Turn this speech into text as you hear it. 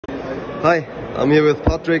Hi, I'm here with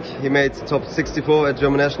Patrick. He made top 64 at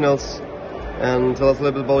German Nationals. And tell us a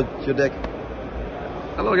little bit about your deck.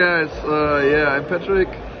 Hello guys, I'm Patrick.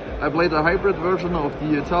 I played a hybrid version of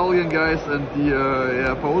the Italian guys and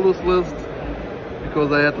the Paulus list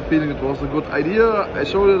because I had the feeling it was a good idea. I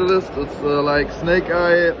showed you the list. It's like Snake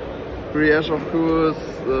Eye, 3 Ash of course,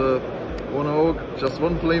 1 Oak, just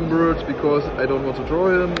 1 Flame Bird because I don't want to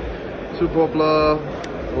draw him, 2 Poplar,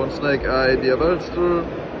 1 Snake Eye, Diavelster,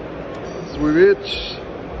 3 Witch,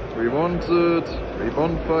 3 Wanted, 3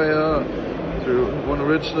 Bonfire, 1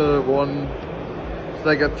 Original, 1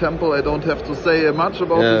 Snake Eye Temple. I don't have to say much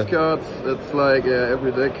about these cards. It's like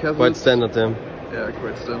every deck has quite standard, yeah,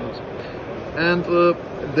 quite standard. And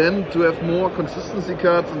then to have more consistency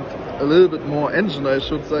cards and a little bit more engine, I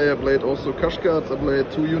should say, I played also Cash cards. I played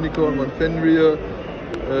 2 Unicorn, 1 Fenrir,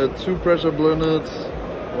 2 Pressure Blunted,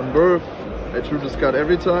 1 Birth. I drew this card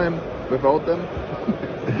every time without them.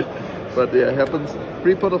 But yeah, it happens.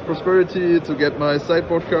 3 Pot of Prosperity to get my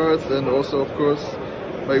sideboard cards and also, of course,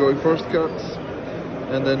 my going first cards.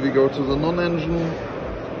 And then we go to the non-engine.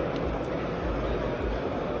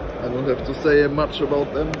 I don't have to say much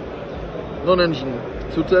about them. Non-engine,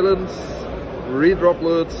 2 Talents, 3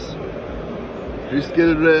 Droplets, 3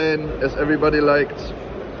 Skill Drain, as everybody liked,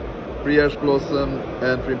 3 Ash Blossom,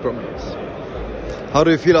 and 3 Prominence. How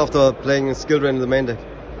do you feel after playing Skill Drain in the main deck?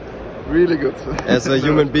 Really good. As a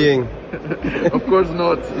human being? Of course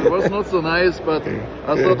not. It was not so nice, but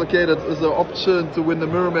I thought, okay, that is an option to win the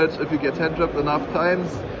mirror match if you get hand trapped enough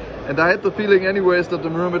times. And I had the feeling anyways that the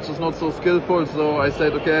mirror match is not so skillful, so I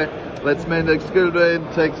said, okay, let's main deck Skill Drain,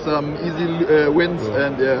 take some easy wins,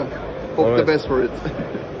 and hope the best for it.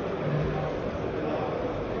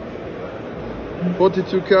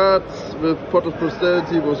 42 cards with Pot of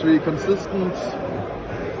Prosperity was really consistent.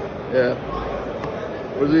 Yeah,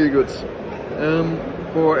 was really good.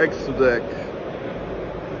 For extra deck,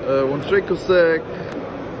 1 Dracossack,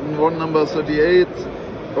 1 number 38.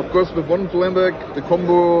 Of course, with 1 Flameback, the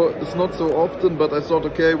combo is not so often, but I thought,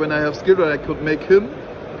 okay, when I have Skill Drain, I could make him,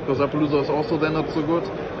 because Appaloosa is also then not so good,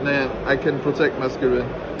 and then I can protect my Skill Drain.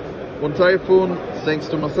 1 Typhoon, thanks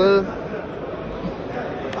to Marcel.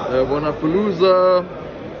 1 Appaloosa,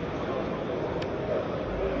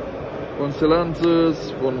 1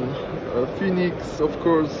 Celantis, 1 Phoenix, of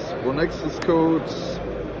course, 1 Access Code,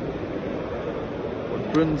 1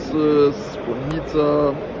 Princess, 1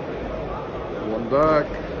 Nita, 1 Dark,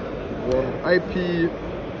 1 IP,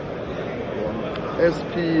 1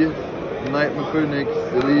 SP, Nightmare Phoenix,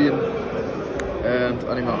 Celine, and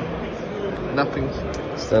Anima. Nothing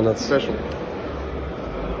standard special.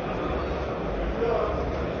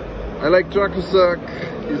 I like Dracossack,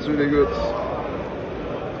 he's really good.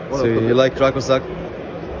 So you like Dracossack?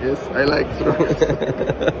 Yes, I like Dracossack.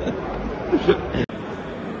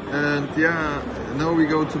 And yeah, now we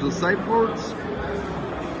go to the sideboards.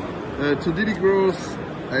 2 Diddy Grows,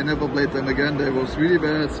 I never played them again, they was really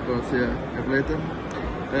bad, but yeah, I played them.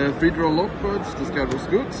 3 Draw Lockbirds, this card was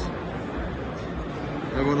good.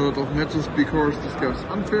 I won a lot of matches because this card is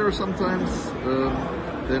unfair sometimes.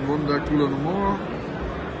 Then 1 Dark Ruler no more,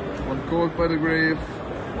 1 Cold by the Grave,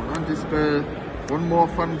 1 Anti-Spell, 1 more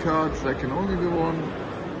fun cards, there can only be 1.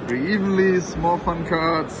 3 Evenlies, more fun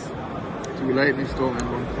cards, 2 Lightning Storm and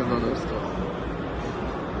 1 Thunder Storm.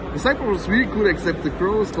 The sideboard was really cool except the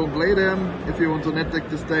crows, don't play them. If you want to net deck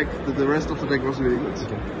this deck, the rest of the deck was really good.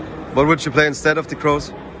 Okay. What would you play instead of the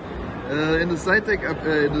crows? In the side deck,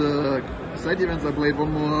 in the side events I played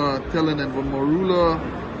 1 more Talent and 1 more Ruler.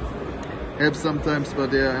 Helps sometimes,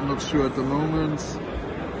 but yeah, I'm not sure at the moment.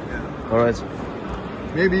 Yeah. Alright.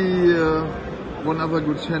 Maybe 1 other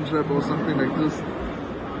good hand trap or something like this.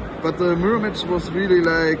 But the mirror match was really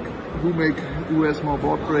like who has more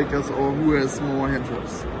board breakers or who has more hand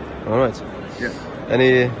traps. Alright. Yeah.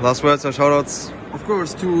 Any last words or shoutouts? Of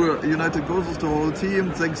course, to UnitedGosus, to the whole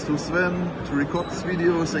team. Thanks to Sven to record this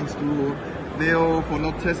video. Thanks to Neo for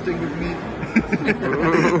not testing with me.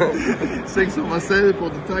 Thanks to Marcel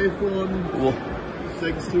for the Typhoon. Whoa.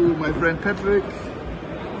 Thanks to my friend Patrick.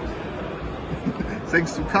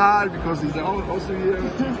 Thanks to Karl because he's also here.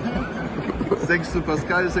 Thanks to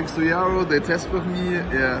Pascal, thanks to Yaro, they test with me.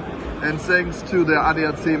 Yeah. And thanks to the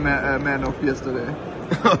ADAC man of yesterday.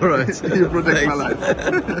 Alright. You protect my life.